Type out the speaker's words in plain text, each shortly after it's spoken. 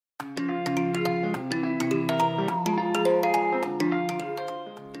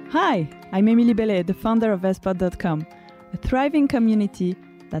Hi, I'm Emily Bellet, the founder of Vestpod.com, a thriving community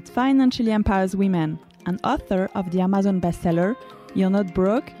that financially empowers women, and author of the Amazon bestseller, You're Not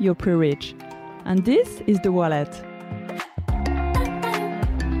Broke, You're Pre-Rich. And this is The Wallet.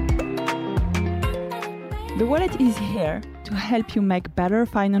 The Wallet is here to help you make better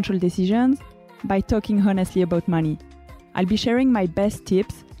financial decisions by talking honestly about money. I'll be sharing my best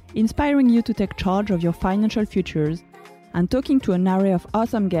tips, inspiring you to take charge of your financial futures, and talking to an array of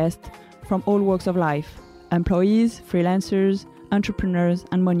awesome guests from all walks of life: employees, freelancers, entrepreneurs,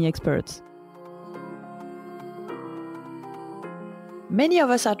 and money experts. Many of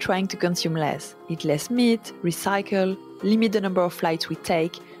us are trying to consume less, eat less meat, recycle, limit the number of flights we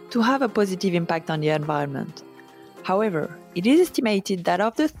take to have a positive impact on the environment. However, it is estimated that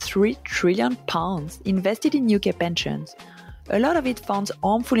of the £3 trillion invested in UK pensions, a lot of it funds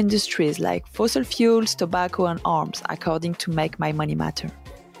harmful industries like fossil fuels, tobacco, and arms, according to Make My Money Matter.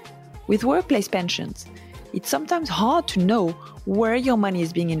 With workplace pensions, it's sometimes hard to know where your money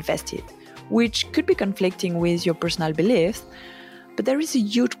is being invested, which could be conflicting with your personal beliefs, but there is a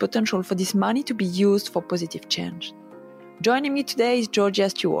huge potential for this money to be used for positive change. Joining me today is Georgia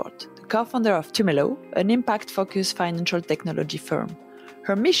Stewart, the co-founder of Tumelo, an impact-focused financial technology firm.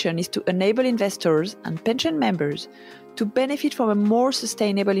 Her mission is to enable investors and pension members to benefit from a more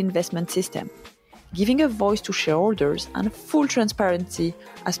sustainable investment system, giving a voice to shareholders and full transparency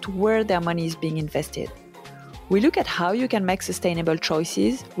as to where their money is being invested. We look at how you can make sustainable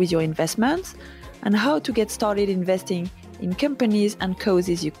choices with your investments and how to get started investing in companies and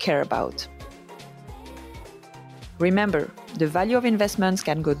causes you care about. Remember, the value of investments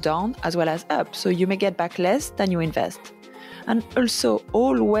can go down as well as up, so you may get back less than you invest. And also,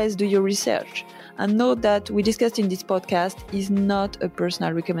 always do your research. And note that we discussed in this podcast is not a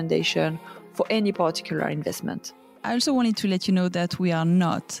personal recommendation for any particular investment. I also wanted to let you know that we are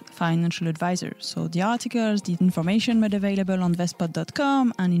not financial advisors. So the articles, the information made available on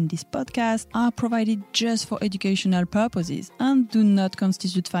Vestpod.com and in this podcast are provided just for educational purposes and do not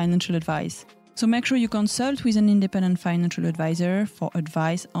constitute financial advice. So make sure you consult with an independent financial advisor for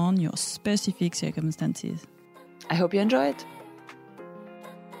advice on your specific circumstances. I hope you enjoy it.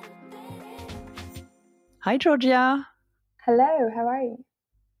 Hi, Georgia. Hello, how are you?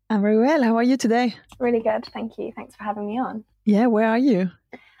 I'm very well. How are you today? Really good, thank you. Thanks for having me on. Yeah, where are you?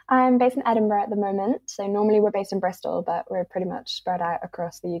 I'm based in Edinburgh at the moment. So normally we're based in Bristol, but we're pretty much spread out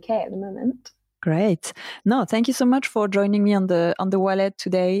across the UK at the moment. Great. No, thank you so much for joining me on the Wallet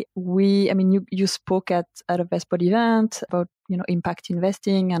today. You spoke at a Vestpod event about, impact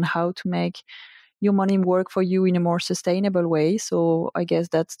investing and how to make your money work for you in a more sustainable way. So I guess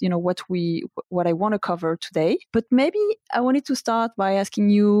that's, what I want to cover today. But maybe I wanted to start by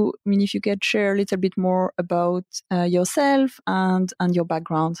asking you, if you could share a little bit more about yourself and your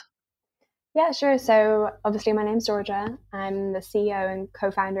background. Yeah, sure. So obviously my name's Georgia. I'm the CEO and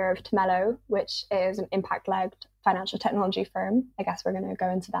co-founder of Tumelo, which is an impact-led financial technology firm. I guess we're going to go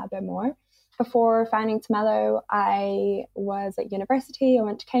into that a bit more. Before founding Tumelo, I was at university. I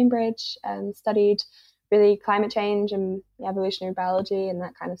went to Cambridge and studied really climate change and evolutionary biology and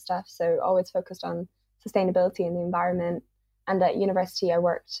that kind of stuff. So always focused on sustainability and the environment. And at university, I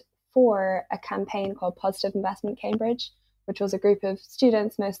worked for a campaign called Positive Investment Cambridge, which was a group of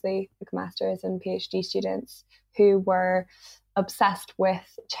students, mostly like masters and PhD students, who were obsessed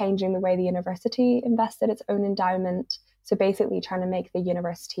with changing the way the university invested its own endowment. So basically trying to make the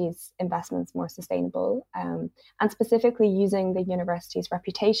university's investments more sustainable, and specifically using the university's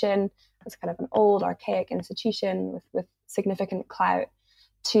reputation as kind of an old, archaic institution with significant clout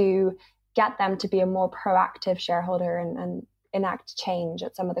to get them to be a more proactive shareholder and enact change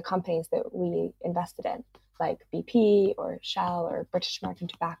at some of the companies that we invested in, like BP or Shell or British American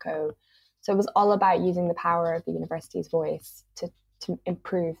Tobacco. So it was all about using the power of the university's voice to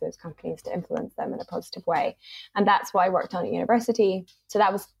improve those companies, to influence them in a positive way. And that's what I worked on at university. So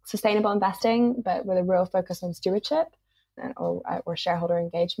that was sustainable investing, but with a real focus on stewardship or shareholder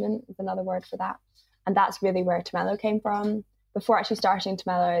engagement is another word for that. And that's really where Tumelo came from. Before actually starting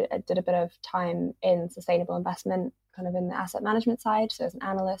Tumelo, I did a bit of time in sustainable investment, kind of in the asset management side. So as an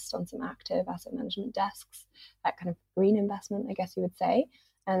analyst on some active asset management desks, that kind of green investment, I guess you would say.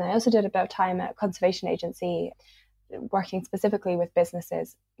 And I also did a bit of time at a conservation agency, working specifically with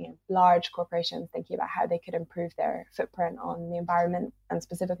businesses, large corporations, thinking about how they could improve their footprint on the environment and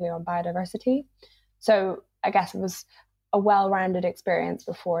specifically on biodiversity. So I guess it was a well-rounded experience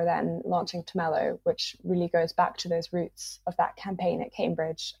before then launching Tumelo, which really goes back to those roots of that campaign at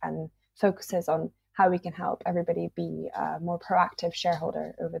Cambridge and focuses on how we can help everybody be a more proactive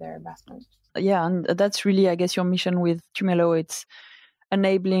shareholder over their investment. Yeah, and that's really, I guess, your mission with Tumelo. It's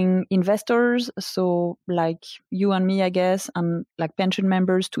enabling investors, so like you and me, I guess, and like pension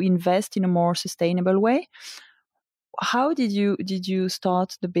members to invest in a more sustainable way. How did you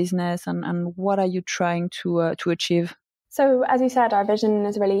start the business, and what are you trying to achieve? So, as you said, our vision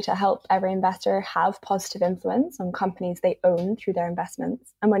is really to help every investor have positive influence on companies they own through their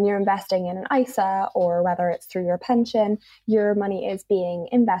investments. And when you're investing in an ISA, or whether it's through your pension, your money is being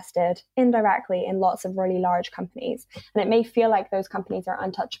invested indirectly in lots of really large companies. And it may feel like those companies are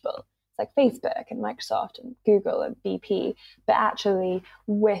untouchable. It's like Facebook and Microsoft and Google and BP. But actually,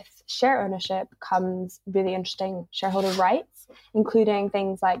 with share ownership comes really interesting shareholder rights, including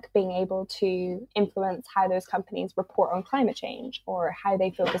things like being able to influence how those companies report on climate change, or how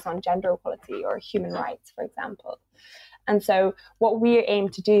they focus on gender equality or human rights, for example. And so what we aim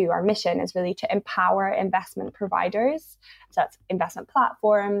to do, our mission, is really to empower investment providers, so that's investment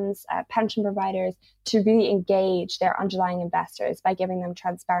platforms, pension providers, to really engage their underlying investors by giving them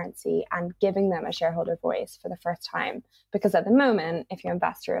transparency and giving them a shareholder voice for the first time. Because at the moment, if you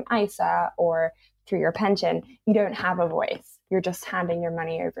invest through an ISA or through your pension, you don't have a voice. You're just handing your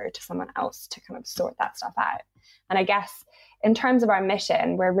money over to someone else to kind of sort that stuff out. And I guess in terms of our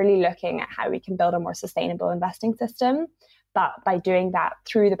mission, we're really looking at how we can build a more sustainable investing system, but by doing that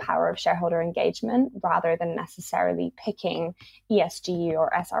through the power of shareholder engagement rather than necessarily picking ESG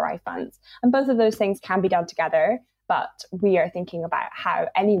or SRI funds. And both of those things can be done together, but we are thinking about how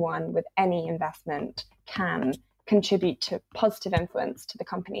anyone with any investment can contribute to positive influence to the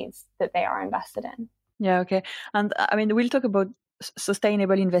companies that they are invested in. Yeah, okay. And I mean, we'll talk about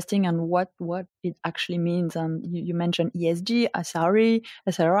sustainable investing and what it actually means. And you mentioned ESG,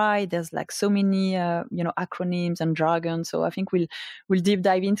 SRI. There's like so many acronyms and jargon. So I think we'll deep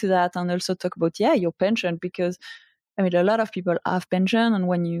dive into that, and also talk about your pension, because I mean, a lot of people have pension, and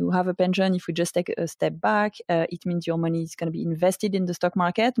when you have a pension, if we just take a step back, it means your money is going to be invested in the stock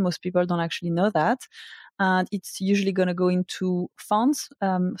market. Most people don't actually know that. And it's usually going to go into funds,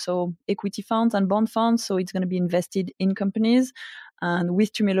 so equity funds and bond funds. So it's going to be invested in companies. And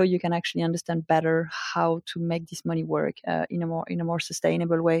with Tumelo, you can actually understand better how to make this money work in a more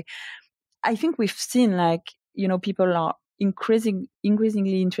sustainable way. I think we've seen people are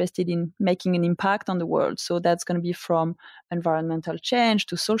increasingly interested in making an impact on the world. So that's going to be from environmental change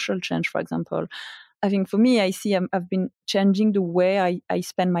to social change, for example. I think for me, I see I've been changing the way I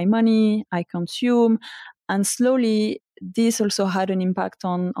spend my money, I consume, and slowly this also had an impact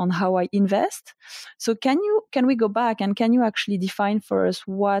on how I invest. So can we go back, and can you actually define for us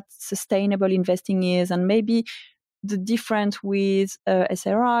what sustainable investing is, and maybe the difference with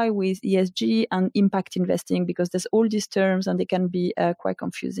SRI, with ESG and impact investing, because there's all these terms and they can be quite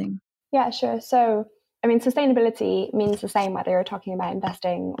confusing. Yeah, sure. So, I mean, sustainability means the same whether you're talking about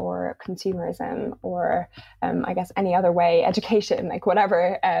investing or consumerism or, I guess, any other way, education, like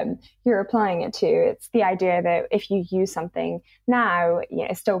whatever you're applying it to. It's the idea that if you use something now,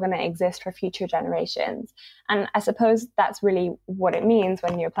 it's still going to exist for future generations. And I suppose that's really what it means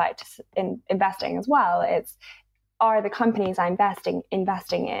when you apply it to investing as well. Are the companies I'm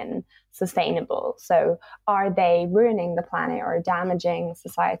investing in sustainable? So are they ruining the planet or damaging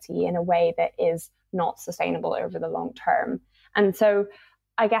society in a way that is not sustainable over the long term? And so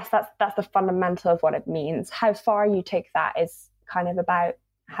I guess that's the fundamental of what it means. How far you take that is kind of about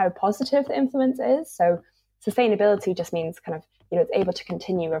how positive the influence is. So sustainability just means kind of, it's able to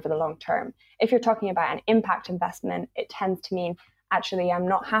continue over the long term. If you're talking about an impact investment, it tends to mean, actually, I'm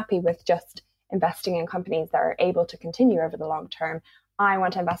not happy with just investing in companies that are able to continue over the long term. I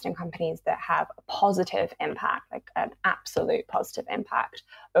want to invest in companies that have a positive impact, like an absolute positive impact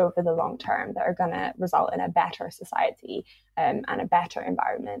over the long term, that are going to result in a better society and a better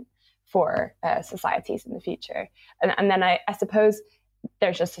environment for societies in the future. And then I suppose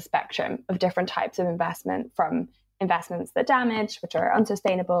there's just a spectrum of different types of investment, from investments that damage, which are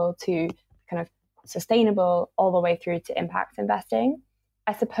unsustainable, to kind of sustainable, all the way through to impact investing.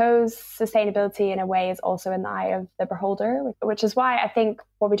 I suppose sustainability in a way is also in the eye of the beholder, which is why I think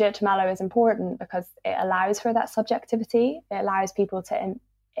what we do at Tumelo is important, because it allows for that subjectivity. It allows people to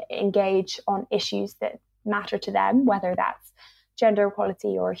engage on issues that matter to them, whether that's gender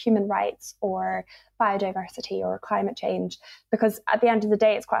equality or human rights or biodiversity or climate change. Because at the end of the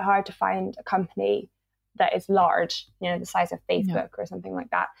day, it's quite hard to find a company that is large, the size of Facebook or something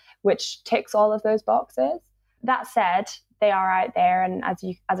like that, which ticks all of those boxes. That said, they are out there, and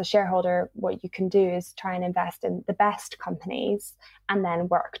as a shareholder, what you can do is try and invest in the best companies and then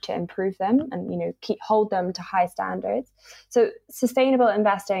work to improve them and hold them to high standards. So sustainable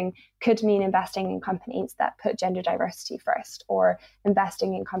investing could mean investing in companies that put gender diversity first, or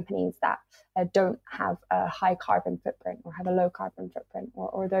investing in companies that don't have a high carbon footprint or have a low carbon footprint,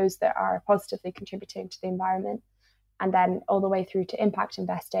 or those that are positively contributing to the environment. And then all the way through to impact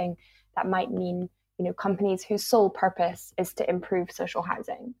investing, that might mean companies whose sole purpose is to improve social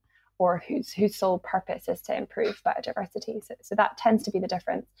housing, or whose sole purpose is to improve biodiversity. So that tends to be the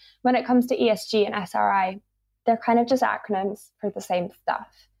difference. When it comes to ESG and SRI, they're kind of just acronyms for the same stuff.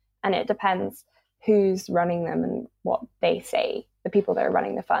 And it depends who's running them and what they say, the people that are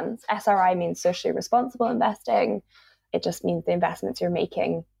running the funds. SRI means socially responsible investing. It just means the investments you're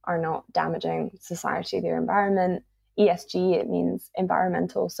making are not damaging society, their environment. ESG, it means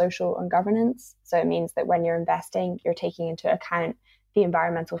environmental, social, and governance. So it means that when you're investing, you're taking into account the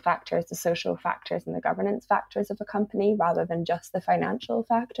environmental factors, the social factors, and the governance factors of a company, rather than just the financial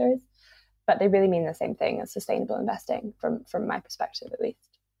factors. But they really mean the same thing as sustainable investing, from my perspective, at least.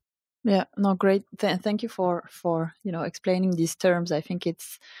 Yeah, no, great. Thank you for explaining these terms. I think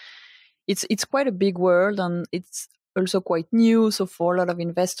it's quite a big world, and it's also quite new. So for a lot of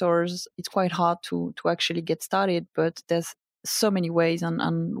investors, it's quite hard to actually get started, but there's so many ways,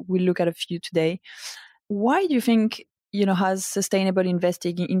 and we'll look at a few today. Why do you think, has sustainable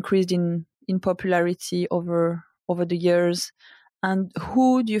investing increased in popularity over the years? And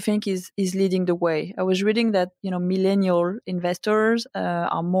who do you think is leading the way? I was reading that, millennial investors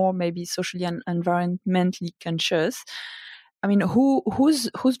are more maybe socially and environmentally conscious. I mean, who's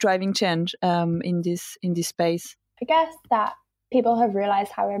driving change in this space? I guess that people have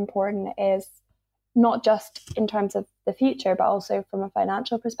realized how important it is, not just in terms of the future, but also from a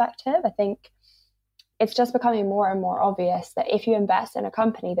financial perspective. I think it's just becoming more and more obvious that if you invest in a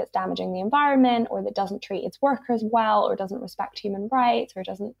company that's damaging the environment, or that doesn't treat its workers well, or doesn't respect human rights, or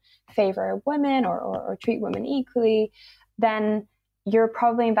doesn't favor women or treat women equally, then you're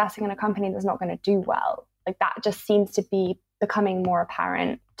probably investing in a company that's not going to do well. Like, that just seems to be becoming more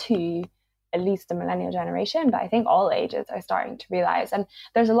apparent to at least the millennial generation, but I think all ages are starting to realize. And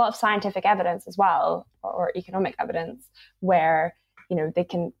there's a lot of scientific evidence as well, or economic evidence, where they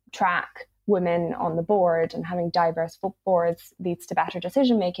can track women on the board, and having diverse boards leads to better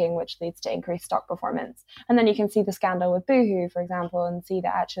decision making, which leads to increased stock performance. And then you can see the scandal with Boohoo, for example, and see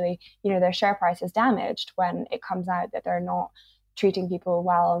that actually their share price is damaged when it comes out that they're not treating people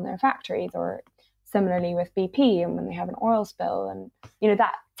well in their factories, or similarly with BP, and when they have an oil spill, and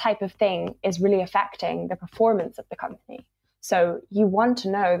that type of thing is really affecting the performance of the company. So you want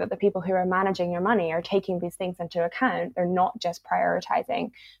to know that the people who are managing your money are taking these things into account. They're not just prioritizing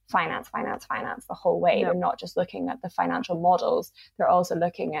finance the whole way. Yep. They're not just looking at the financial models. They're also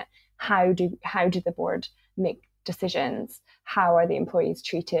looking at how do the board make decisions? How are the employees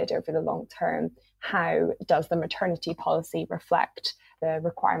treated over the long term? How does the maternity policy reflect the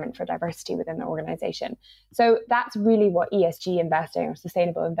requirement for diversity within the organization? So that's really what ESG investing, or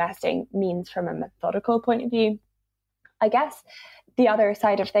sustainable investing, means from a methodical point of view. I guess the other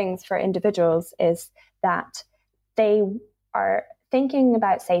side of things for individuals is that they are thinking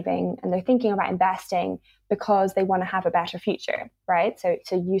about saving, and they're thinking about investing because they want to have a better future, right? So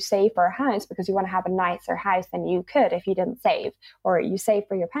you save for a house because you want to have a nicer house than you could if you didn't save, or you save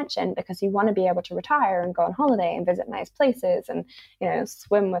for your pension because you want to be able to retire and go on holiday and visit nice places and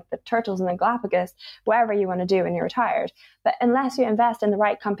swim with the turtles in the Galapagos, whatever you want to do when you're retired. But unless you invest in the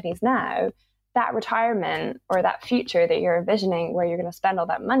right companies now, that retirement, or that future that you're envisioning where you're going to spend all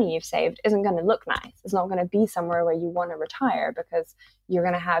that money you've saved, isn't going to look nice. It's not going to be somewhere where you want to retire, because you're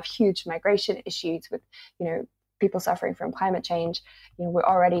going to have huge migration issues with, people suffering from climate change. We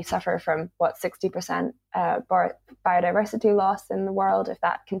already suffer from 60% biodiversity loss in the world. If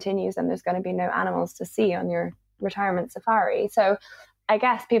that continues, then there's going to be no animals to see on your retirement safari. So I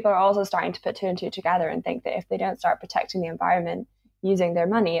guess people are also starting to put two and two together and think that if they don't start protecting the environment using their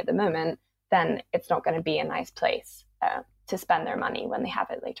money at the moment, then it's not going to be a nice place to spend their money when they have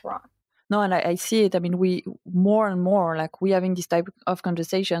it later on. No, and I see it. I mean, we more and more, we having this type of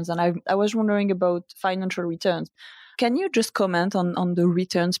conversations, and I was wondering about financial returns. Can you just comment on the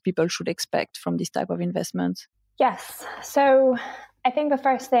returns people should expect from this type of investment? Yes. So I think the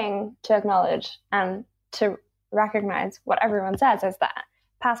first thing to acknowledge and to recognize what everyone says is that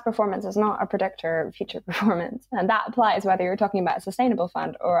past performance is not a predictor of future performance. And that applies whether you're talking about a sustainable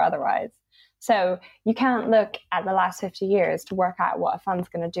fund or otherwise. So you can't look at the last 50 years to work out what a fund's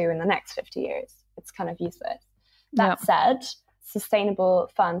going to do in the next 50 years. It's kind of useless. That said,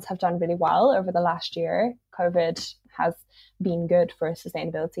 sustainable funds have done really well over the last year. COVID has been good for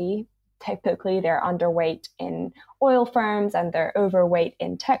sustainability. Typically, they're underweight in oil firms and they're overweight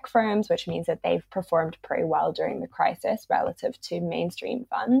in tech firms, which means that they've performed pretty well during the crisis relative to mainstream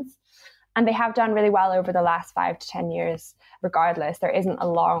funds. And they have done really well over the last 5 to 10 years, regardless. There isn't a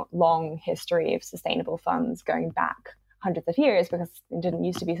long history of sustainable funds going back hundreds of years because it didn't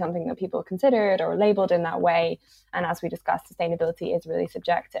used to be something that people considered or labeled in that way. And as we discussed, sustainability is really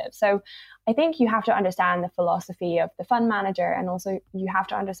subjective. So I think you have to understand the philosophy of the fund manager, and also you have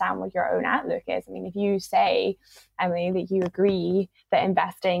to understand what your own outlook is. I mean, if you say, Emily, that you agree that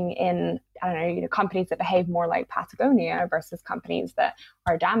investing in, I don't know, companies that behave more like Patagonia versus companies that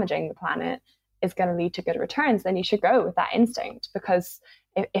are damaging the planet is going to lead to good returns, then you should go with that instinct, because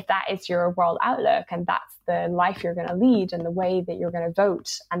if that is your world outlook and that's the life you're going to lead and the way that you're going to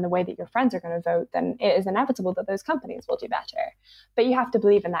vote and the way that your friends are going to vote, then it is inevitable that those companies will do better. But you have to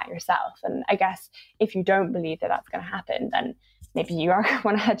believe in that yourself. And I guess if you don't believe that that's going to happen, then maybe you are going to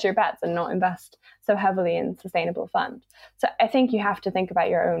want to hedge your bets and not invest so heavily in sustainable funds. So I think you have to think about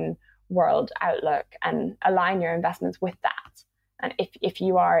your own world outlook and align your investments with that. And if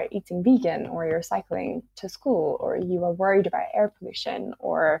you are eating vegan, or you're cycling to school, or you are worried about air pollution,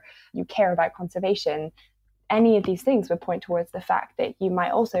 or you care about conservation, any of these things would point towards the fact that you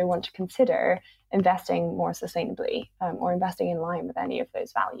might also want to consider investing more sustainably, or investing in line with any of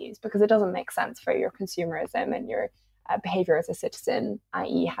those values, because it doesn't make sense for your consumerism and your behavior as a citizen,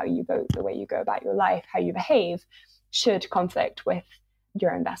 i.e. how you vote, the way you go about your life, how you behave, should conflict with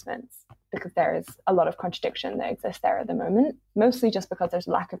your investments, because there is a lot of contradiction that exists there at the moment, mostly just because there's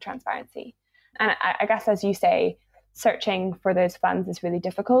a lack of transparency. And I guess, as you say, searching for those funds is really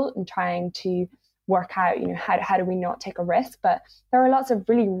difficult and trying to work out, how do we not take a risk? But there are lots of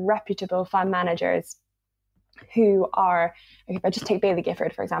really reputable fund managers who are, if I just take Baillie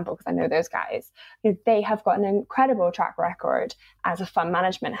Gifford, for example, because I know those guys, they have got an incredible track record as a fund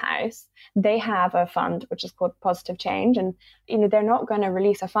management house. They have a fund which is called Positive Change, and they're not going to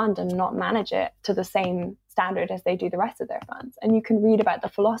release a fund and not manage it to the same standard as they do the rest of their funds. And you can read about the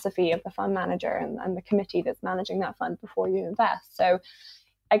philosophy of the fund manager and the committee that's managing that fund before you invest. So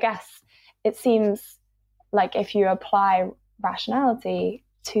I guess it seems like if you apply rationality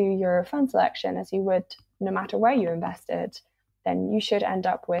to your fund selection, as you would no matter where you invested, then you should end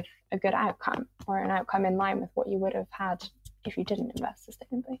up with a good outcome, or an outcome in line with what you would have had if you didn't invest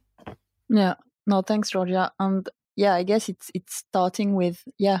sustainably. Yeah, no, thanks, Georgia. And yeah, I guess it's starting with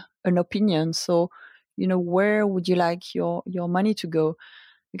an opinion. So, where would you like your money to go?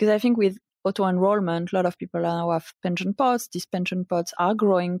 Because I think with auto enrollment, a lot of people now have pension pots. These pension pots are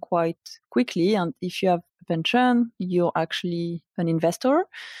growing quite quickly, and if you have a pension, you're actually an investor.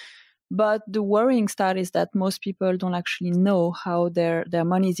 But the worrying start is that most people don't actually know how their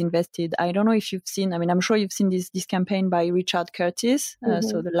money is invested. I don't know if you've seen, I'm sure you've seen this campaign by Richard Curtis,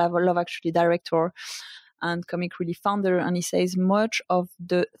 so the Love Actually director and comic relief founder, and he says much of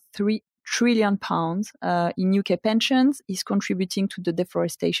the £3 trillion in UK pensions is contributing to the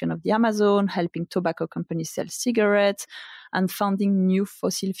deforestation of the Amazon, helping tobacco companies sell cigarettes, and funding new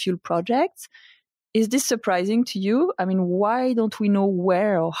fossil fuel projects. Is this surprising to you? Why don't we know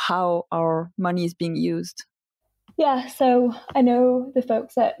where or how our money is being used? Yeah, so I know the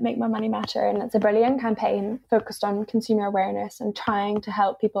folks at Make My Money Matter, and it's a brilliant campaign focused on consumer awareness and trying to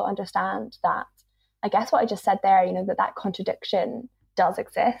help people understand that, I guess what I just said there, that contradiction does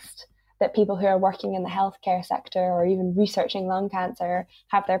exist, that people who are working in the healthcare sector or even researching lung cancer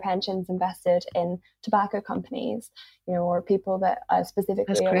have their pensions invested in tobacco companies, or people that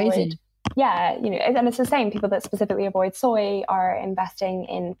specifically avoid. Yeah, and it's the same. People that specifically avoid soy are investing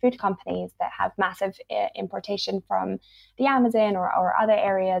in food companies that have massive importation from the Amazon or other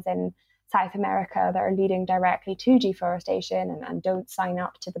areas in South America that are leading directly to deforestation and don't sign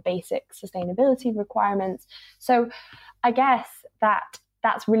up to the basic sustainability requirements. So I guess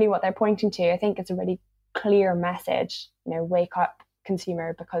that's really what they're pointing to. I think it's a really clear message, wake up,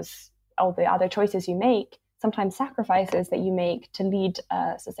 consumer, because all the other choices you make, sometimes sacrifices that you make to lead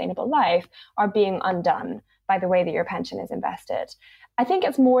a sustainable life, are being undone by the way that your pension is invested. I think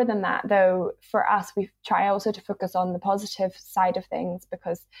it's more than that, though. For us, we try also to focus on the positive side of things,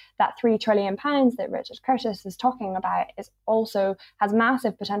 because that £3 trillion that Richard Curtis is talking about is also has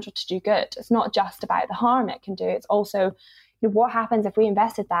massive potential to do good. It's not just about the harm it can do. It's also what happens if we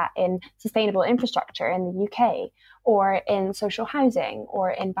invested that in sustainable infrastructure in the UK, or in social housing,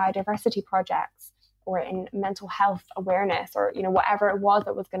 or in biodiversity projects. or in mental health awareness, or whatever it was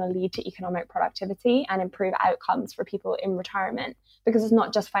that was going to lead to economic productivity and improve outcomes for people in retirement. Because it's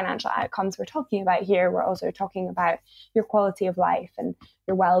not just financial outcomes we're talking about here, we're also talking about your quality of life and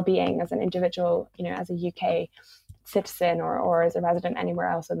your well-being as an individual, as a UK citizen or as a resident anywhere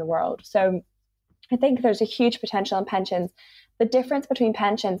else in the world. So I think there's a huge potential in pensions. The difference between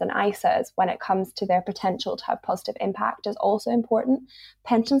pensions and ISAs when it comes to their potential to have positive impact is also important.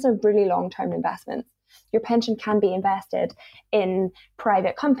 Pensions are really long-term investments. Your pension can be invested in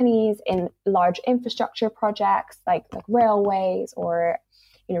private companies, in large infrastructure projects like railways or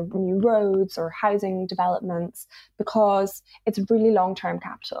new roads or housing developments, because it's really long-term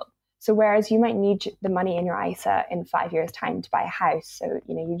capital. So whereas you might need the money in your ISA in 5 years' time to buy a house, so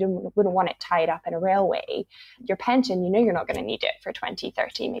you wouldn't want it tied up in a railway, your pension, you're not going to need it for 20,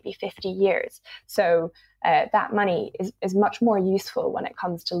 30, maybe 50 years. So that money is much more useful when it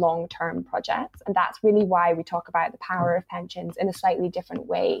comes to long-term projects. And that's really why we talk about the power of pensions in a slightly different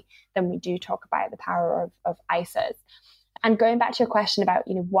way than we do talk about the power of ISAs. And going back to your question about,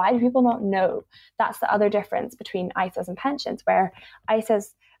 why do people not know? That's the other difference between ISAs and pensions, where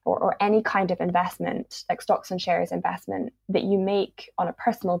ISAs or any kind of investment, like stocks and shares investment that you make on a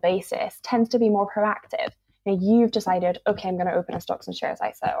personal basis, tends to be more proactive. You've decided, okay, I'm going to open a stocks and shares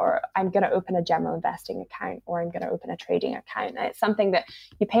ISA, or I'm going to open a general investing account, or I'm going to open a trading account. And it's something that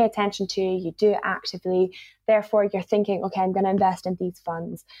you pay attention to, you do it actively. Therefore, you're thinking, okay, I'm going to invest in these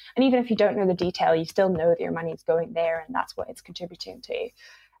funds. And even if you don't know the detail, you still know that your money is going there and that's what it's contributing to.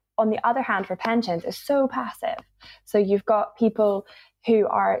 On the other hand, for pensions, it's so passive. So you've got people who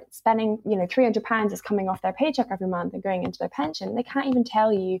are spending, £300 is coming off their paycheck every month and going into their pension. They can't even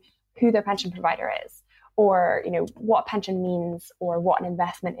tell you who their pension provider is, or what a pension means, or what an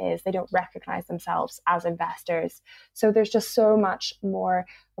investment is. They don't recognize themselves as investors. So there's just so much more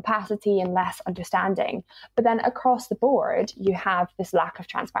opacity and less understanding. But then across the board, you have this lack of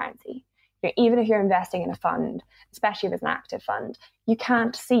transparency. Even if you're investing in a fund, especially if it's an active fund, you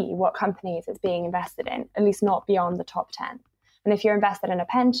can't see what companies it's being invested in, at least not beyond the top 10. And if you're invested in a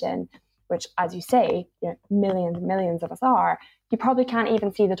pension, which, as you say, millions and millions of us are, you probably can't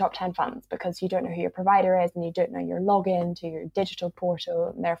even see the top 10 funds because you don't know who your provider is and you don't know your login to your digital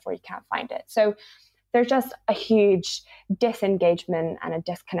portal, and therefore you can't find it. So there's just a huge disengagement and a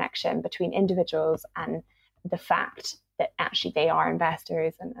disconnection between individuals and the fact that actually they are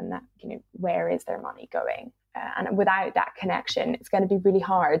investors, and that, where is their money going? And without that connection, it's going to be really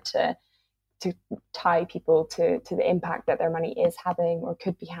hard to tie people to the impact that their money is having or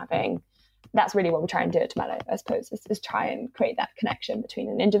could be having. That's really what we try and do at Tomelo, I suppose, is try and create that connection between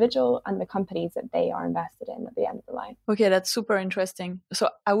an individual and the companies that they are invested in at the end of the line. Okay, that's super interesting. So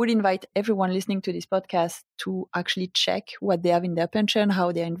I would invite everyone listening to this podcast to actually check what they have in their pension,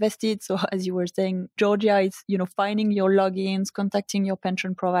 how they're invested. So as you were saying, Georgia, it's, finding your logins, contacting your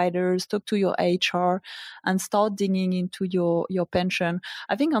pension providers, talk to your HR, and start digging into your pension.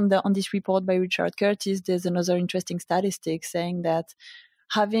 I think on this report by Richard Curtis, there's another interesting statistic saying that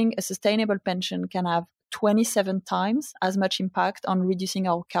having a sustainable pension can have 27 times as much impact on reducing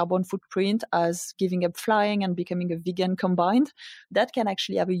our carbon footprint as giving up flying and becoming a vegan combined. That can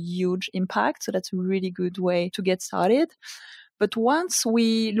actually have a huge impact. So that's a really good way to get started. But once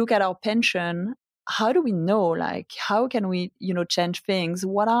we look at our pension, how do we know, how can we, change things?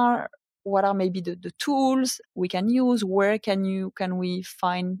 What are maybe the tools we can use? Where can we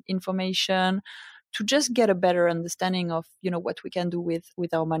find information to just get a better understanding of, what we can do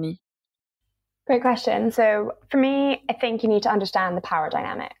with our money? Great question. So for me, I think you need to understand the power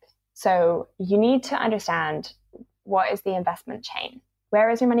dynamic. So you need to understand, what is the investment chain? Where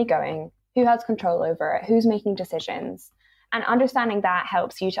is your money going? Who has control over it? Who's making decisions? And understanding that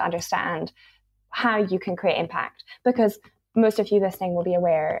helps you to understand how you can create impact. Because most of you listening will be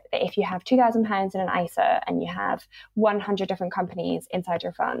aware that if you have £2,000 in an ISA and you have 100 different companies inside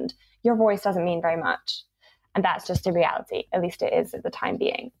your fund, your voice doesn't mean very much. And that's just a reality, at least it is at the time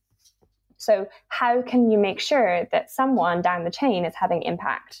being. So how can you make sure that someone down the chain is having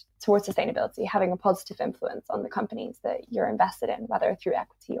impact towards sustainability, having a positive influence on the companies that you're invested in, whether through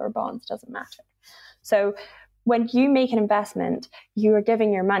equity or bonds, doesn't matter. So when you make an investment, you are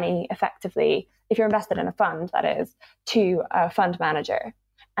giving your money effectively, if you're invested in a fund, that is, to a fund manager.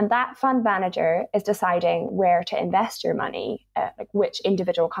 And that fund manager is deciding where to invest your money, like which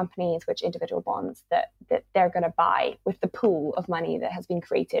individual companies, which individual bonds that they're going to buy with the pool of money that has been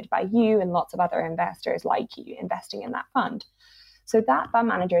created by you and lots of other investors like you investing in that fund. So that fund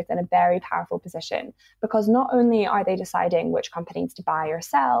manager is in a very powerful position, because not only are they deciding which companies to buy or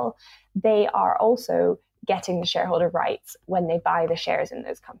sell, they are also getting the shareholder rights when they buy the shares in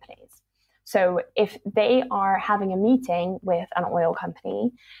those companies. So if they are having a meeting with an oil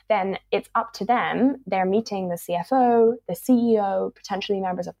company, then it's up to them. They're meeting the CFO, the CEO, potentially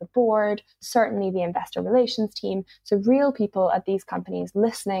members of the board, certainly the investor relations team. So real people at these companies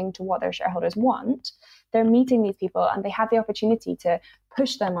listening to what their shareholders want. They're meeting these people and they have the opportunity to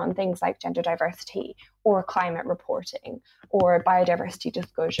push them on things like gender diversity or climate reporting or biodiversity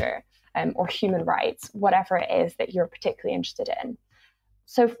disclosure or human rights, whatever it is that you're particularly interested in.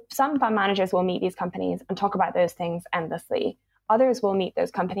 So some fund managers will meet these companies and talk about those things endlessly. Others will meet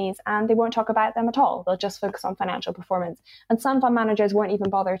those companies and they won't talk about them at all. They'll just focus on financial performance. And some fund managers won't even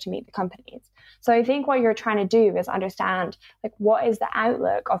bother to meet the companies. So I think what you're trying to do is understand, like, what is the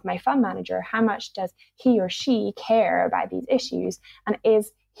outlook of my fund manager? How much does he or she care about these issues? And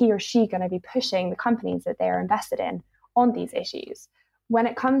is he or she going to be pushing the companies that they are invested in on these issues? When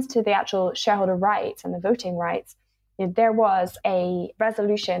it comes to the actual shareholder rights and the voting rights, there was a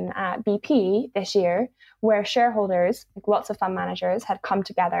resolution at BP this year where shareholders, like lots of fund managers, had come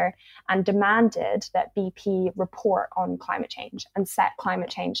together and demanded that BP report on climate change and set climate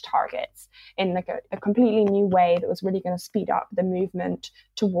change targets in like a completely new way that was really going to speed up the movement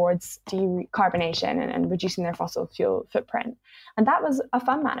towards decarbonation and reducing their fossil fuel footprint. And that was a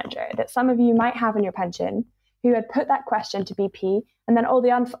fund manager that some of you might have in your pension who had put that question to BP, and then all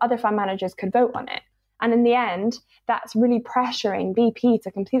the other fund managers could vote on it. And in the end, that's really pressuring BP to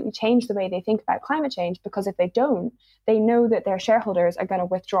completely change the way they think about climate change, because if they don't, they know that their shareholders are going to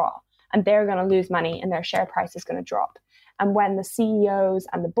withdraw and they're going to lose money and their share price is going to drop. And when the CEOs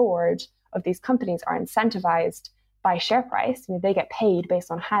and the board of these companies are incentivized by share price, they get paid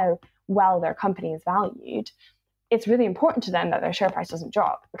based on how well their company is valued, it's really important to them that their share price doesn't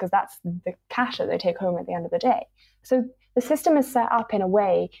drop, because that's the cash that they take home at the end of the day. So the system is set up in a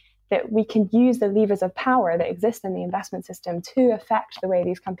way that we can use the levers of power that exist in the investment system to affect the way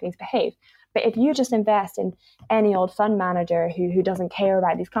these companies behave. But if you just invest in any old fund manager who doesn't care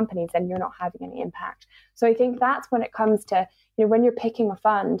about these companies, then you're not having any impact. So I think that's when it comes to, when you're picking a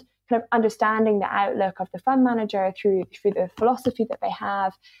fund, kind of understanding the outlook of the fund manager through the philosophy that they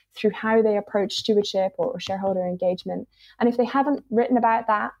have, through how they approach stewardship or shareholder engagement. And if they haven't written about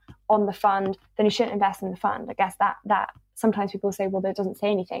that on the fund, then you shouldn't invest in the fund. I guess that sometimes people say, well, that doesn't say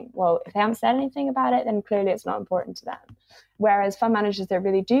anything. Well, if they haven't said anything about it, then clearly it's not important to them. Whereas fund managers that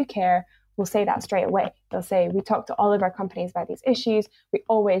really do care will say that straight away. They'll say, we talk to all of our companies about these issues. We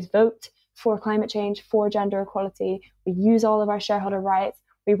always vote for climate change, for gender equality. We use all of our shareholder rights.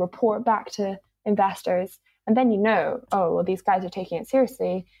 We report back to investors. And then oh, well, these guys are taking it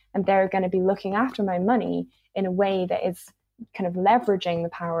seriously and they're going to be looking after my money in a way that is kind of leveraging the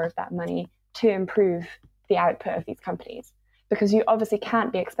power of that money to improve the output of these companies. Because you obviously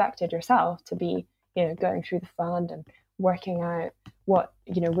can't be expected yourself to be, going through the fund and working out what,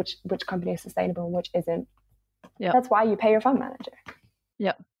 which company is sustainable and which isn't. Yeah. That's why you pay your fund manager.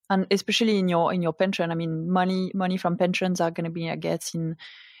 Yeah. And especially in your pension, I mean, money from pensions are going to be, I guess, in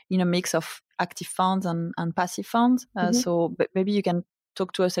a mix of active funds and passive funds. So maybe you can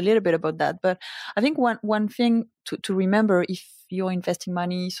talk to us a little bit about that. But I think one thing to remember, if you're investing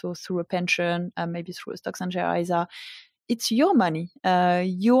money, so through a pension, maybe through a stocks and share ISA, it's your money.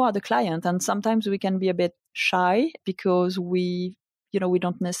 You are the client, and sometimes we can be a bit shy because we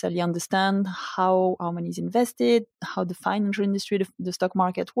don't necessarily understand how our money is invested, how the financial industry, the stock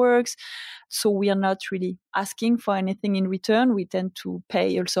market works. So we are not really asking for anything in return. We tend to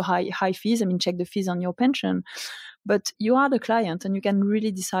pay also high fees. I mean, check the fees on your pension. But you are the client and you can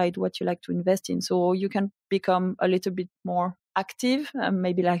really decide what you like to invest in. So you can become a little bit more active,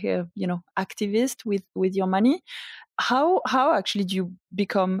 maybe like a activist with your money. How actually do you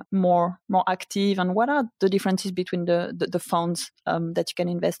become more active, and what are the differences between the funds that you can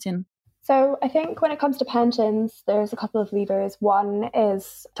invest in? So I think when it comes to pensions, there's a couple of levers. One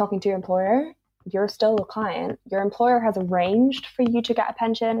is talking to your employer. You're still a client. Your employer has arranged for you to get a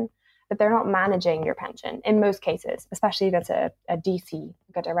pension, but they're not managing your pension in most cases, especially if it's a DC,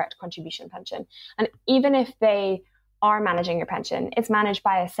 like a direct contribution pension. And even if they are managing your pension, it's managed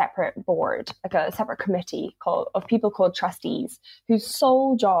by a separate board, like a separate committee of people called trustees, whose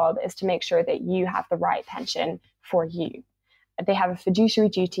sole job is to make sure that you have the right pension for you. They have a fiduciary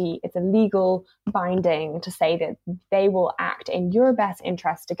duty. It's a legal binding to say that they will act in your best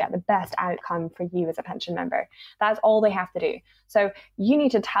interest to get the best outcome for you as a pension member. That's all they have to do. So you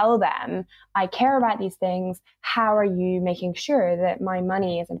need to tell them, I care about these things. How are you making sure that my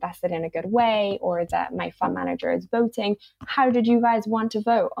money is invested in a good way, or that my fund manager is voting? How did you guys want to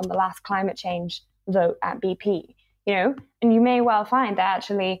vote on the last climate change vote at BP? And you may well find that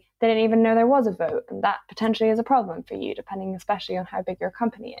actually They didn't even know there was a vote, and that potentially is a problem for you, depending especially on how big your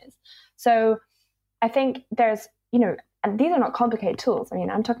company is. So I think there's, and these are not complicated tools. I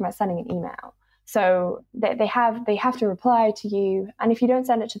mean, I'm talking about sending an email. So they have to reply to you. And if you don't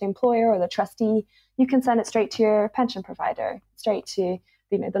send it to the employer or the trustee, you can send it straight to your pension provider, straight to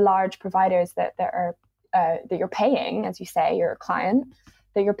the large providers that you're paying, as you say, you're a client,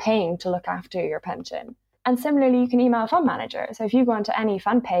 that you're paying to look after your pension. And similarly, you can email a fund manager. So if you go onto any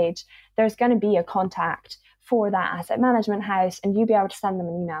fund page, there's going to be a contact for that asset management house, and you'll be able to send them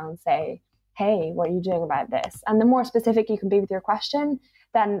an email and say, hey, what are you doing about this? And the more specific you can be with your question,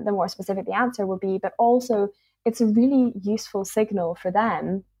 then the more specific the answer will be. But also, it's a really useful signal for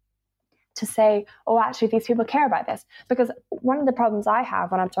them to say, oh, actually, these people care about this. Because one of the problems I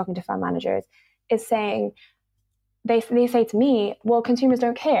have when I'm talking to fund managers is saying, they say to me, well, consumers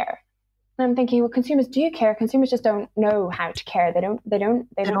don't care. And I'm thinking, well, consumers do care. Consumers just don't know how to care. They don't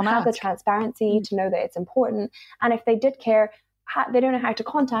have the transparency to know that it's important. And if they did care, they don't know how to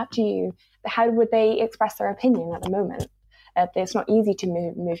contact you. How would they express their opinion at the moment? It's not easy to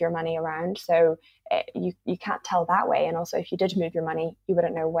move your money around, so you can't tell that way. And also, if you did move your money, you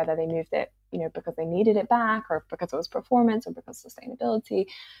wouldn't know whether they moved it, because they needed it back, or because it was performance, or because of sustainability.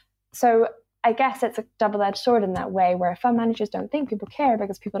 So I guess it's a double-edged sword in that way, where fund managers don't think people care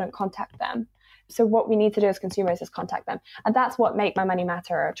because people don't contact them. So what we need to do as consumers is contact them. And that's what Make My Money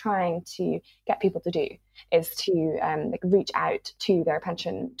Matter are trying to get people to do, is to reach out to their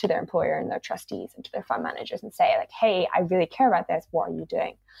pension, to their employer and their trustees and to their fund managers and say, hey, I really care about this. What are you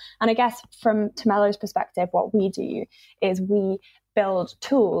doing? And I guess from Temelo's perspective, what we do is we build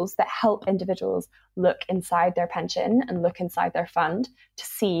tools that help individuals look inside their pension and look inside their fund to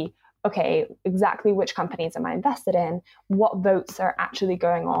see, okay, exactly which companies am I invested in? What votes are actually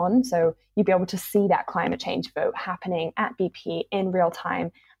going on? So you'd be able to see that climate change vote happening at BP in real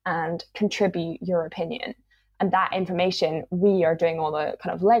time and contribute your opinion. And that information, we are doing all the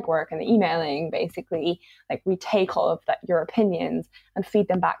kind of legwork and the emailing, basically. We take all of your opinions and feed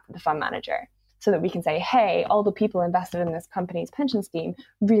them back to the fund manager so that we can say, hey, all the people invested in this company's pension scheme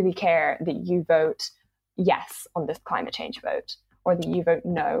really care that you vote yes on this climate change vote, or that you vote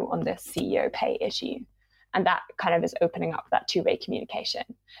no on this CEO pay issue. And that kind of is opening up that two-way communication.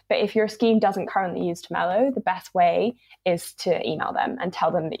 But if your scheme doesn't currently use Temelo, the best way is to email them and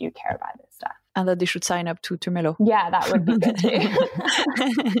tell them that you care about this stuff. And that they should sign up to Temelo. Yeah, that would be good too.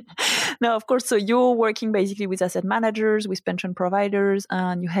 No, of course. So you're working basically with asset managers, with pension providers,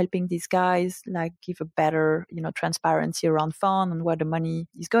 and you're helping these guys give a better, transparency around fund and where the money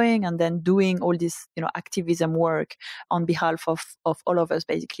is going, and then doing all this, activism work on behalf of all of us,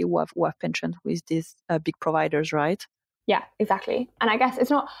 basically, who have pensions with these big providers, right? Yeah, exactly. And I guess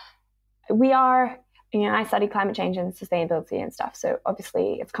we are, I study climate change and sustainability and stuff. So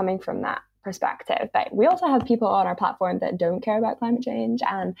obviously it's coming from that perspective. But we also have people on our platform that don't care about climate change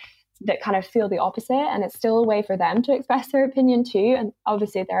and that kind of feel the opposite. And it's still a way for them to express their opinion too. And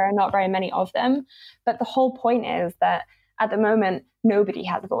obviously there are not very many of them. But the whole point is that at the moment, nobody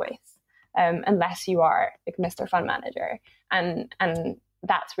has a voice unless you are Mr. Fund Manager. And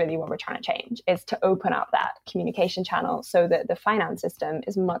that's really what we're trying to change, is to open up that communication channel so that the finance system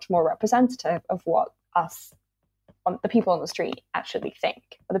is much more representative of what the people on the street actually think,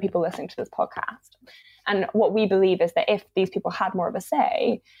 or the people listening to this podcast. And what we believe is that if these people had more of a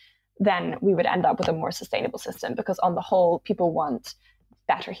say, then we would end up with a more sustainable system, because on the whole, people want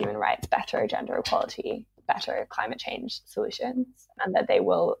better human rights, better gender equality, better climate change solutions, and that they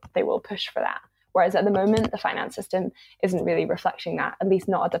will push for that. Whereas at the moment, the finance system isn't really reflecting that, at least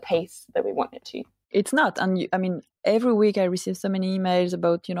not at the pace that we want it to. It's not. And every week I receive so many emails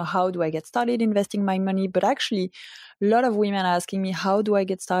about, how do I get started investing my money? But actually, a lot of women are asking me, how do I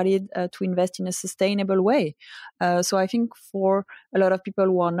get started to invest in a sustainable way? So I think for a lot of people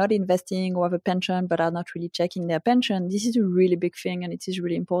who are not investing or have a pension but are not really checking their pension, this is a really big thing and it is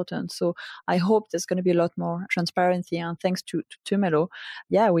really important. So I hope there's going to be a lot more transparency. And thanks to Temelo,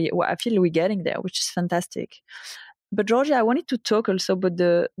 I feel we're getting there, which is fantastic. But Georgia, I wanted to talk also about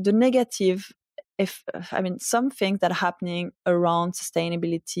the negative, some things that are happening around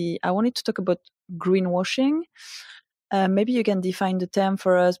sustainability. I wanted to talk about greenwashing. Maybe you can define the term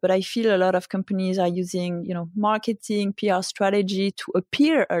for us, but I feel a lot of companies are using, marketing, PR strategy to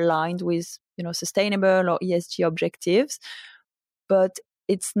appear aligned with, sustainable or ESG objectives. But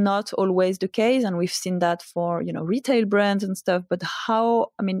it's not always the case. And we've seen that for, retail brands and stuff. But how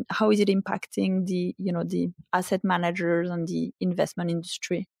is it impacting the asset managers and the investment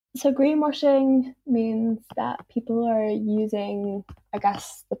industry? So greenwashing means that people are using, I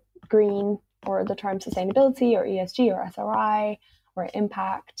guess, the green or the term sustainability or ESG or SRI or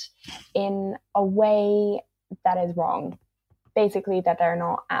impact in a way that is wrong. Basically, that they're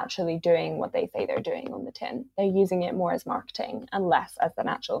not actually doing what they say they're doing on the tin. They're using it more as marketing and less as the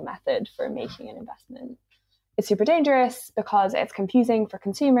natural method for making an investment. It's super dangerous because it's confusing for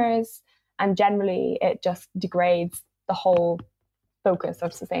consumers, and generally it just degrades the whole focus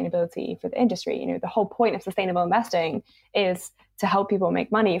of sustainability for the industry. The whole point of sustainable investing is to help people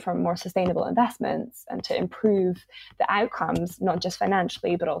make money from more sustainable investments and to improve the outcomes, not just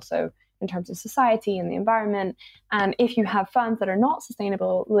financially, but also in terms of society and the environment. And if you have funds that are not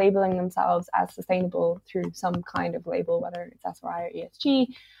sustainable, labeling themselves as sustainable through some kind of label, whether it's SRI or ESG,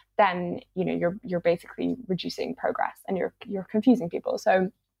 then you're basically reducing progress and you're confusing people.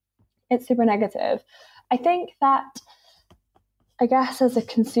 So it's super negative. I think that, I guess, as a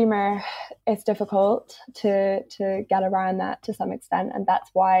consumer, it's difficult to get around that to some extent, and that's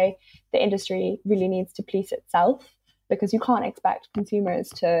why the industry really needs to police itself, because you can't expect consumers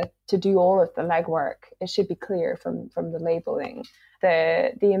to do all of the legwork. It should be clear from the labeling.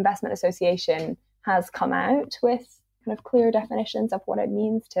 The Investment Association has come out with kind of clear definitions of what it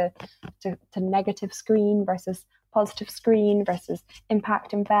means to negative screen versus positive screen versus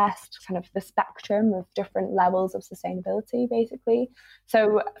impact invest, kind of the spectrum of different levels of sustainability, basically.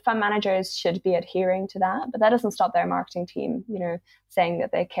 So fund managers should be adhering to that, but that doesn't stop their marketing team, saying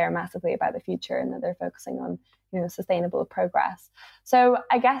that they care massively about the future and that they're focusing on sustainable progress. So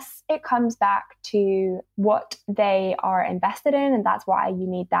I guess it comes back to what they are invested in, and that's why you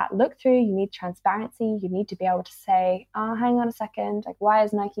need that look through. You need transparency. You need to be able to say, hang on a second, like, why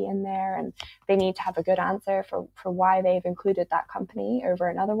is Nike in there? And they need to have a good answer for why they've included that company over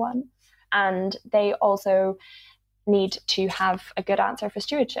another one. And they also need to have a good answer for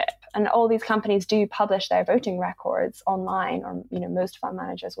stewardship. And all these companies do publish their voting records online, or most fund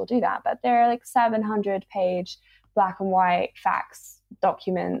managers will do that, but they're like 700-page black and white facts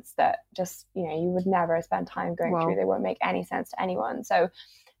documents that just you would never spend time going through. They won't make any sense to anyone. So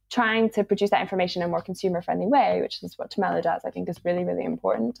trying to produce that information in a more consumer friendly way, which is what Tomelo does, I think is really, really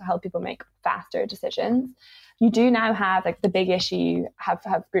important to help people make faster decisions. You do now have the big issue, have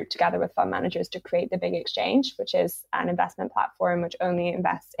grouped together with fund managers to create the Big Exchange, which is an investment platform which only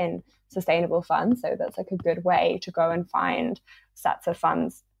invests in sustainable funds. So that's a good way to go and find sets of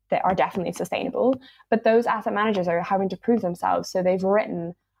funds that are definitely sustainable. But those asset managers are having to prove themselves. So they've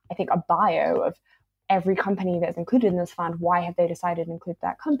written, I think, a bio of every company that's included in this fund. Why have they decided to include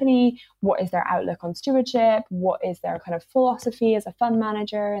that company? What is their outlook on stewardship? What is their kind of philosophy as a fund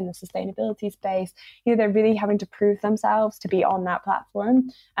manager in the sustainability space? They're really having to prove themselves to be on that platform.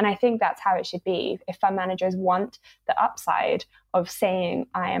 And I think that's how it should be. If fund managers want the upside of saying,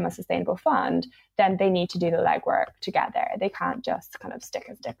 I am a sustainable fund, then they need to do the legwork to get there. They can't just kind of stick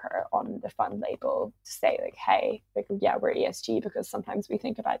a sticker on the fund label to say hey, yeah, we're ESG because sometimes we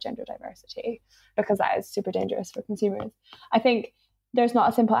think about gender diversity, because that is super dangerous for consumers. I think there's not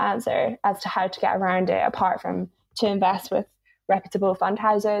a simple answer as to how to get around it, apart from to invest with reputable fund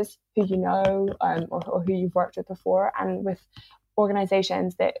houses who or who you've worked with before, and with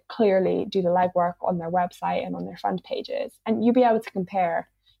organizations that clearly do the legwork on their website and on their fund pages. And you'll be able to compare,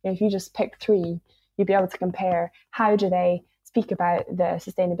 if you just pick 3, you'll be able to compare how do they speak about the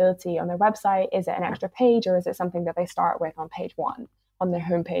sustainability on their website. Is it an extra page, or is it something that they start with on page 1? On their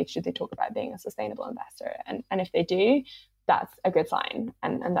homepage, do they talk about being a sustainable investor? And if they do, that's a good sign,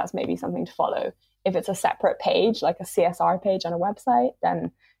 and that's maybe something to follow. If it's a separate page, like a CSR page on a website,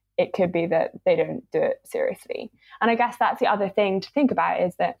 then it could be that they don't do it seriously. And I guess that's the other thing to think about,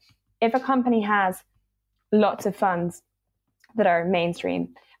 is that if a company has lots of funds that are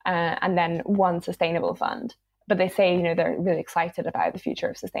mainstream and then one sustainable fund, but they say, they're really excited about the future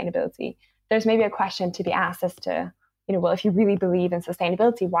of sustainability, there's maybe a question to be asked as to, well, if you really believe in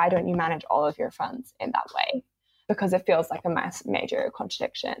sustainability, why don't you manage all of your funds in that way? Because it feels like a major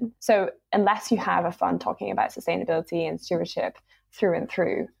contradiction. So unless you have a fund talking about sustainability and stewardship through and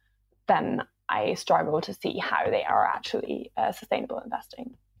through, then I struggle to see how they are actually sustainable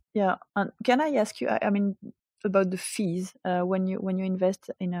investing. Yeah, and can I ask you, I mean, about the fees when you invest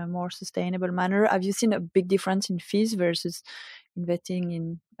in a more sustainable manner? Have you seen a big difference in fees versus investing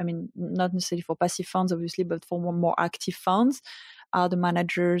in, not necessarily for passive funds, obviously, but for more active funds? Are the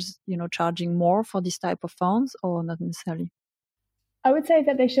managers, charging more for this type of funds, or not necessarily? I would say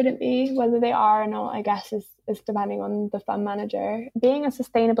that they shouldn't be. Whether they are or not, I guess, is depending on the fund manager. Being a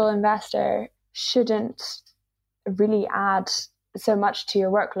sustainable investor shouldn't really add so much to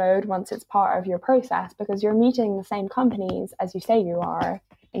your workload once it's part of your process, because you're meeting the same companies as you say you are,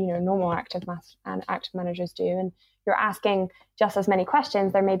 normal active managers do, and you're asking just as many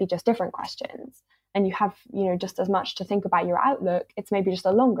questions. There may be just different questions. and you have, just as much to think about your outlook, it's maybe just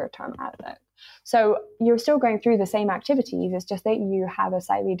a longer term outlook. So you're still going through the same activities. It's just that you have a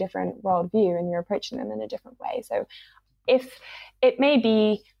slightly different worldview and you're approaching them in a different way. So if it may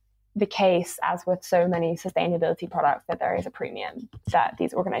be the case, as with so many sustainability products, that there is a premium that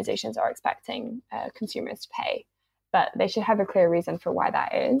these organizations are expecting consumers to pay, but they should have a clear reason for why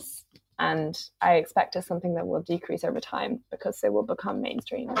that is. And I expect it's something that will decrease over time because it will become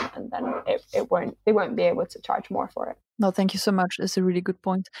mainstream, and then they won't be able to charge more for it. No, thank you so much. It's a really good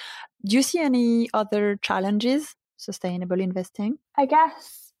point. Do you see any other challenges sustainable investing? I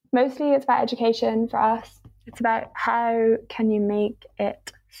guess mostly it's about education for us. It's about how can you make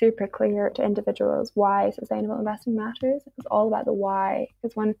it super clear to individuals why sustainable investing matters. It's all about the why.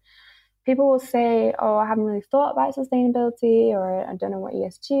 Because when people will say, oh, I haven't really thought about sustainability, or I don't know what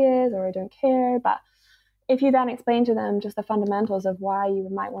ESG is, or I don't care. But if you then explain to them just the fundamentals of why you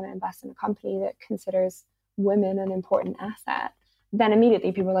might want to invest in a company that considers women an important asset, then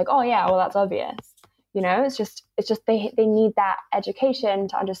immediately people are like, oh yeah, well, that's obvious. It's just they need that education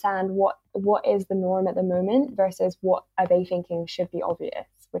to understand what is the norm at the moment versus what are they thinking should be obvious,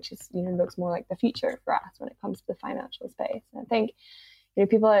 which is, looks more like the future for us when it comes to the financial space. And I think,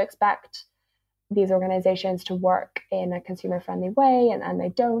 people expect these organizations to work in a consumer-friendly way, and they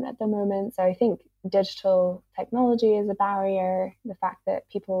don't at the moment. So I think digital technology is a barrier. The fact that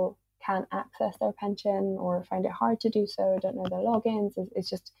people can't access their pension or find it hard to do so, don't know their logins, is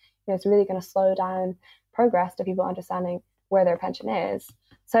just, it's really going to slow down progress to people understanding where their pension is.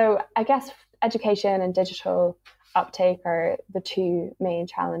 So I guess education and digital uptake are the two main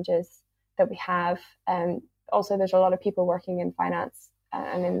challenges that we have. Also, there's a lot of people working in finance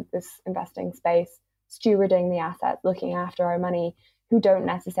and in this investing space, stewarding the assets, looking after our money, who don't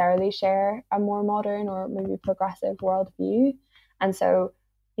necessarily share a more modern or maybe progressive worldview. And so,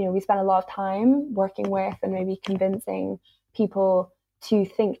 we spend a lot of time working with and maybe convincing people to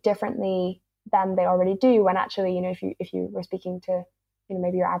think differently than they already do, when actually, if you were speaking to,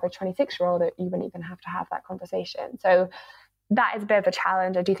 maybe your average 26-year-old, you wouldn't even have to have that conversation. So that is a bit of a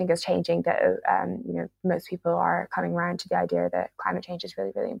challenge. I do think it's changing, though. Most people are coming around to the idea that climate change is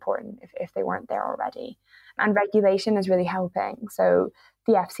really, really important if they weren't there already. And regulation is really helping. So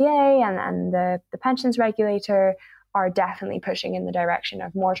the FCA and the pensions regulator are definitely pushing in the direction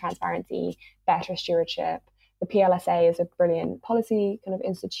of more transparency, better stewardship. The PLSA is a brilliant policy kind of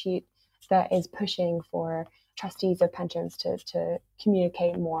institute that is pushing for trustees of pensions to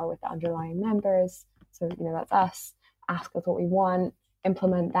communicate more with the underlying members. So, that's us. Ask us what we want,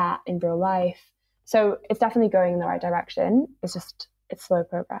 implement that in real life. So it's definitely going in the right direction. It's slow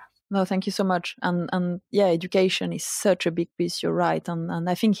progress. No, thank you so much. And yeah, education is such a big piece. You're right. And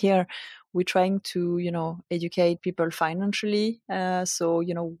I think here we're trying to, educate people financially. So,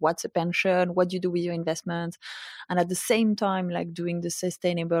 what's a pension? What do you do with your investments? And at the same time, like doing the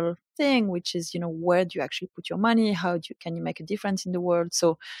sustainable thing, which is, where do you actually put your money? Can you make a difference in the world?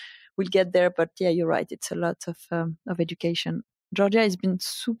 So we'll get there. But yeah, you're right. It's a lot of education. Georgia has been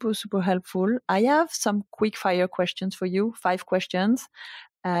super, super helpful. I have some quick fire questions for you, 5 questions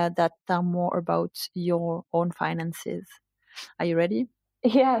that are more about your own finances. Are you ready?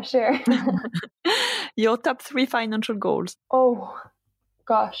 Yeah, sure. Your top 3 financial goals. Oh,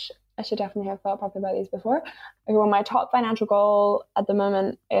 gosh. I should definitely have thought properly about these before. Well, my top financial goal at the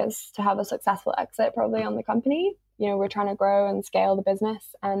moment is to have a successful exit probably on the company. We're trying to grow and scale the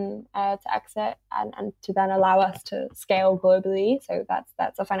business and to exit and to then allow us to scale globally. So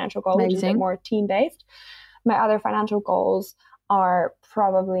that's a financial goal, Amazing. Which is a bit more team-based. My other financial goals are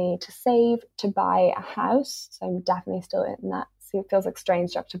probably to save, to buy a house. So I'm definitely still in that. So it feels like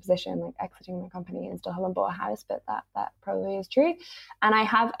strange juxtaposition, like exiting my company and still haven't bought a house, but that probably is true. And I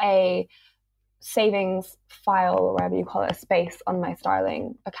have a savings file, or whatever you call it, a space on my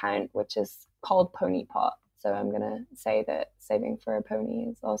Starling account, which is called Pony Pot. So I'm going to say that saving for a pony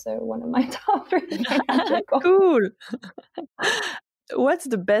is also one of my top 3 financial goals. Cool. What's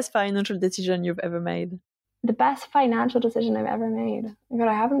the best financial decision you've ever made? The best financial decision I've ever made. God,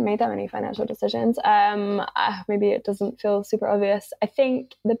 I haven't made that many financial decisions. Maybe it doesn't feel super obvious. I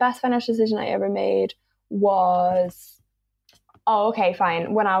think the best financial decision I ever made was,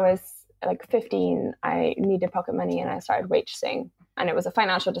 when I was like 15, I needed pocket money and I started waitressing. And it was a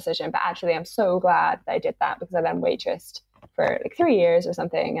financial decision, but actually I'm so glad that I did that, because I then waitressed for like 3 years or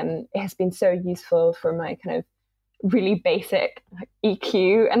something. And it has been so useful for my kind of really basic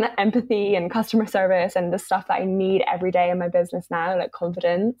EQ and empathy and customer service and the stuff that I need every day in my business now, like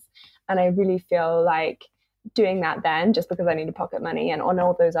confidence. And I really feel like doing that then, just because I needed pocket money, and on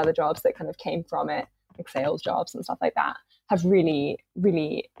all those other jobs that kind of came from it, like sales jobs and stuff like that, have really,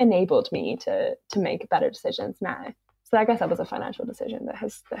 really enabled me to make better decisions now. So I guess that was a financial decision that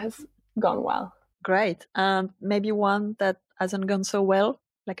has gone well. Great. And maybe one that hasn't gone so well,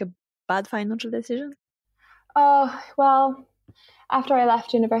 like a bad financial decision? Oh, well, after I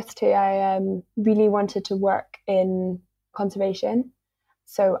left university, I really wanted to work in conservation.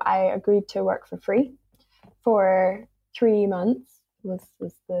 So I agreed to work for free for 3 months was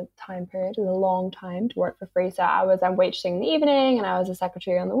the time period. It was a long time to work for free. So I was waitressing in the evening and I was a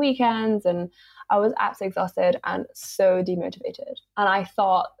secretary on the weekends, and I was absolutely exhausted and so demotivated. And I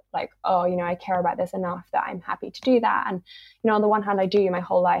thought, like, oh, I care about this enough that I'm happy to do that. And, on the one hand, I do, my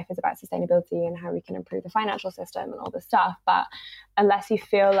whole life is about sustainability and how we can improve the financial system and all this stuff. But unless you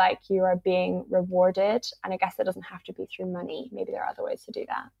feel like you are being rewarded, and I guess it doesn't have to be through money, maybe there are other ways to do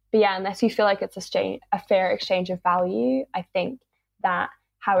that. But yeah, unless you feel like it's a fair exchange of value, I think that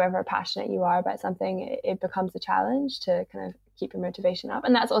however passionate you are about something, it becomes a challenge to kind of keep your motivation up.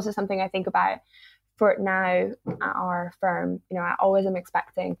 And that's also something I think about for now at our firm. I always am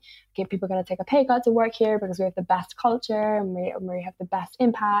expecting, okay, people are going to take a pay cut to work here because we have the best culture and we have the best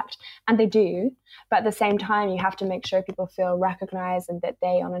impact, and they do. But at the same time, you have to make sure people feel recognized and that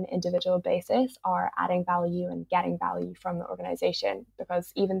they, on an individual basis, are adding value and getting value from the organization.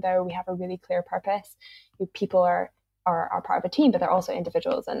 Because even though we have a really clear purpose, people are part of a team, but they're also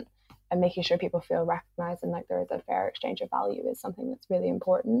individuals, and making sure people feel recognized and like there is a fair exchange of value is something that's really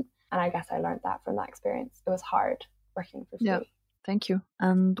important. And I guess I learned that from that experience. It was hard working for free. Yeah, thank you.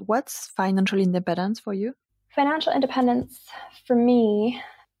 And what's financial independence for you? Financial independence for me,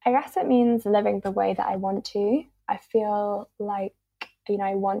 I guess it means living the way that I want to. I feel like,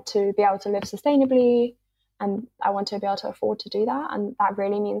 I want to be able to live sustainably, and I want to be able to afford to do that. And that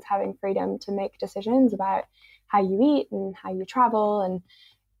really means having freedom to make decisions about how you eat and how you travel. And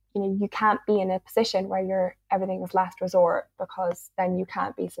you can't be in a position where everything is last resort, because then you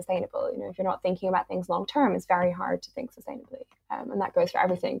can't be sustainable. If you're not thinking about things long term, it's very hard to think sustainably. And that goes for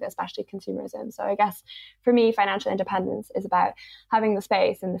everything, but especially consumerism. So I guess for me, financial independence is about having the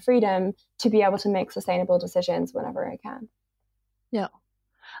space and the freedom to be able to make sustainable decisions whenever I can. Yeah.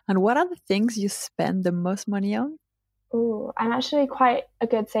 And what are the things you spend the most money on? Oh, I'm actually quite a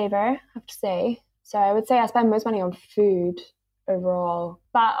good saver, I have to say. So I would say I spend most money on food overall,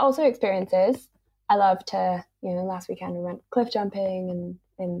 but also experiences. I love to, last weekend we went cliff jumping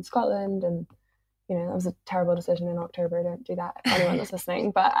in Scotland, and that was a terrible decision in October. Don't do that if anyone that's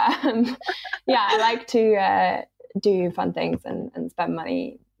listening. But yeah, I like to do fun things and spend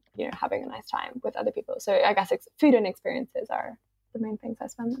money, having a nice time with other people. So I guess food and experiences are the main things I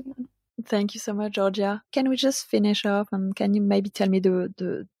spend money on. Thank you so much, Georgia. Can we just finish off, and can you maybe tell me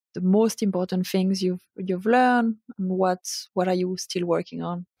the most important things you've learned, and what are you still working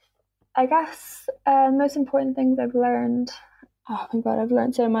on? I guess most important things I've learned. Oh my God, I've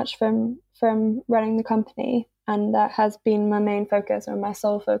learned so much from running the company, and that has been my main focus, or my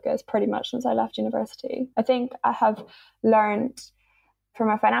sole focus, pretty much since I left university. I think I have learned from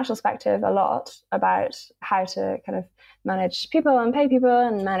a financial perspective a lot about how to kind of manage people and pay people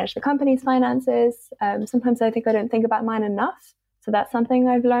and manage the company's finances. Sometimes I think I don't think about mine enough. So that's something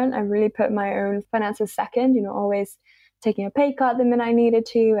I've learned. I really put my own finances second, always taking a pay cut the minute I needed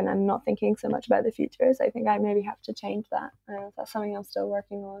to, and I'm not thinking so much about the future. So I think I maybe have to change that. That's something I'm still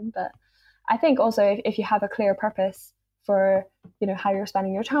working on. But I think also if you have a clear purpose for, how you're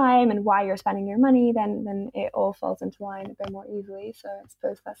spending your time and why you're spending your money, then it all falls into line a bit more easily. So I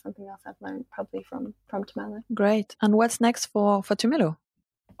suppose that's something else I've learned probably from Tumelo. Great. And what's next for Tumelo?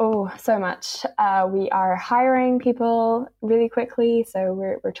 Oh, so much. We are hiring people really quickly. So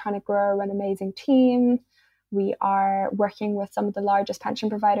we're trying to grow an amazing team. We are working with some of the largest pension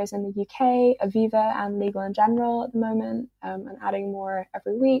providers in the UK, Aviva and Legal & General at the moment, and adding more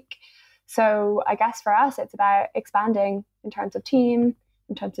every week. So I guess for us, it's about expanding in terms of team,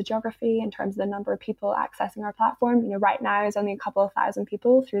 in terms of geography, in terms of the number of people accessing our platform. Right now is only a couple of thousand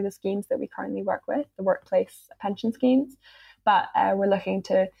people through the schemes that we currently work with, the workplace pension schemes. But we're looking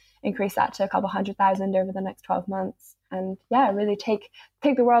to increase that to a couple 100,000 over the next 12 months. And yeah, really take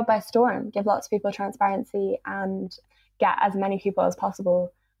the world by storm, give lots of people transparency, and get as many people as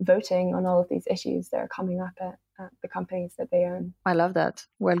possible voting on all of these issues that are coming up at the companies that they own. I love that.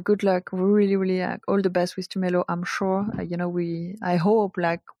 Well, good luck. Really, really all the best with Tumelo. I'm sure, I hope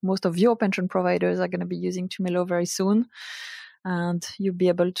like most of your pension providers are going to be using Tumelo very soon, and you'll be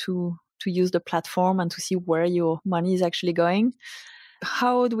able to use the platform and to see where your money is actually going.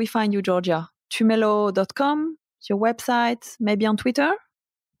 How do we find you, Georgia? Tumelo.com, your website, maybe on Twitter?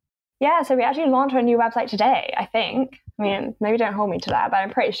 Yeah, so we actually launched our new website today, I think. I mean, maybe don't hold me to that, but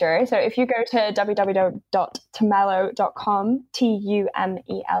I'm pretty sure. So if you go to www.tumelo.com,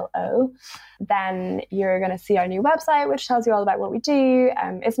 TUMELO, then you're going to see our new website, which tells you all about what we do.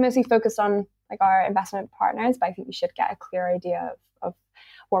 It's mostly focused on like our investment partners, but I think you should get a clear idea of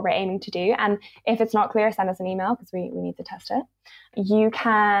what we're aiming to do. And if it's not clear, send us an email because we need to test it. You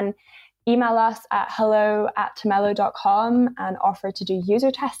can email us at hello@tumelo.com and offer to do user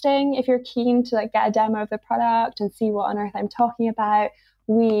testing if you're keen to like get a demo of the product and see what on earth I'm talking about.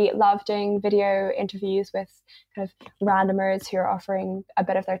 We love doing video interviews with kind of randomers who are offering a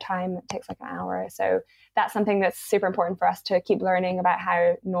bit of their time. It takes like an hour. So that's something that's super important for us to keep learning about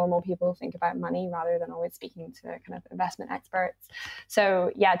how normal people think about money rather than always speaking to kind of investment experts.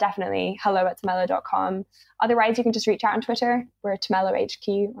 So yeah, definitely hello@tumelo.com. Otherwise, you can just reach out on Twitter. We're Tumelo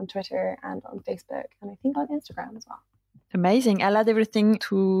HQ on Twitter and on Facebook, and I think on Instagram as well. Amazing. I'll add everything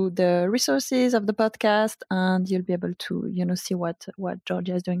to the resources of the podcast, and you'll be able to, see what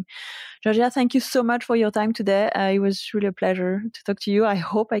Georgia is doing. Georgia, thank you so much for your time today. It was really a pleasure to talk to you. I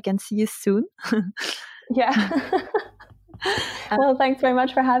hope I can see you soon. Yeah. Well, thanks very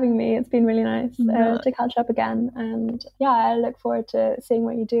much for having me. It's been really nice to catch up again. And yeah, I look forward to seeing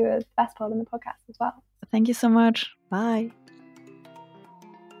what you do with Vestpod in the podcast as well. Thank you so much. Bye.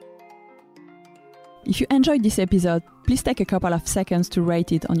 If you enjoyed this episode, please take a couple of seconds to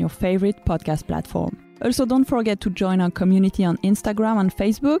rate it on your favorite podcast platform. Also, don't forget to join our community on Instagram and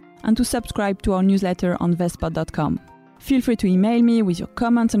Facebook and to subscribe to our newsletter on vestpod.com. Feel free to email me with your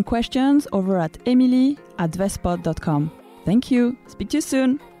comments and questions over at emily@vestpod.com. Thank you. Speak to you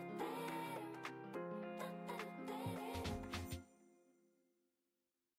soon.